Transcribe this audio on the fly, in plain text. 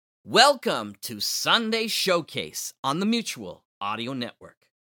Welcome to Sunday Showcase on the Mutual Audio Network.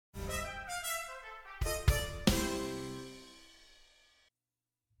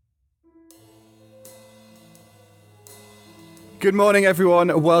 Good morning,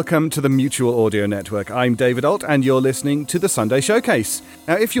 everyone. Welcome to the Mutual Audio Network. I'm David Alt, and you're listening to the Sunday Showcase.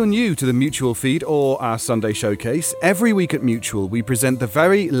 Now, if you're new to the Mutual feed or our Sunday Showcase, every week at Mutual we present the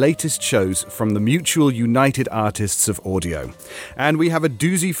very latest shows from the Mutual United Artists of Audio. And we have a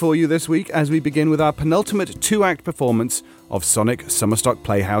doozy for you this week as we begin with our penultimate two-act performance of Sonic Summerstock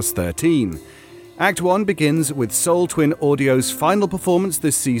Playhouse 13. Act 1 begins with Soul Twin Audio's final performance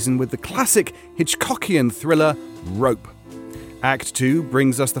this season with the classic Hitchcockian thriller Rope. Act 2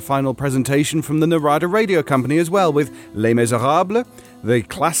 brings us the final presentation from the Narada Radio Company as well, with Les Miserables, the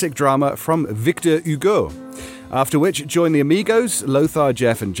classic drama from Victor Hugo. After which, join the Amigos, Lothar,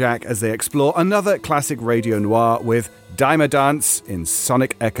 Jeff and Jack as they explore another classic radio noir with Daima Dance in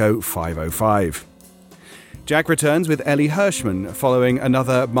Sonic Echo 505. Jack returns with Ellie Hirschman following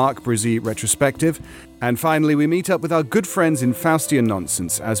another Marc Brizzi retrospective. And finally, we meet up with our good friends in Faustian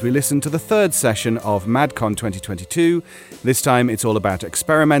Nonsense as we listen to the third session of MadCon 2022. This time it's all about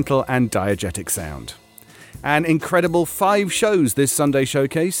experimental and diegetic sound. An incredible 5 shows this Sunday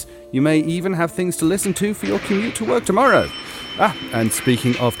Showcase. You may even have things to listen to for your commute to work tomorrow. And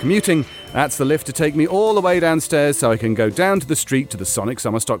speaking of commuting, that's the lift to take me all the way downstairs so I can go down to the street to the Sonic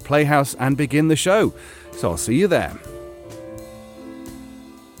Summerstock Playhouse and begin the show. So I'll see you there.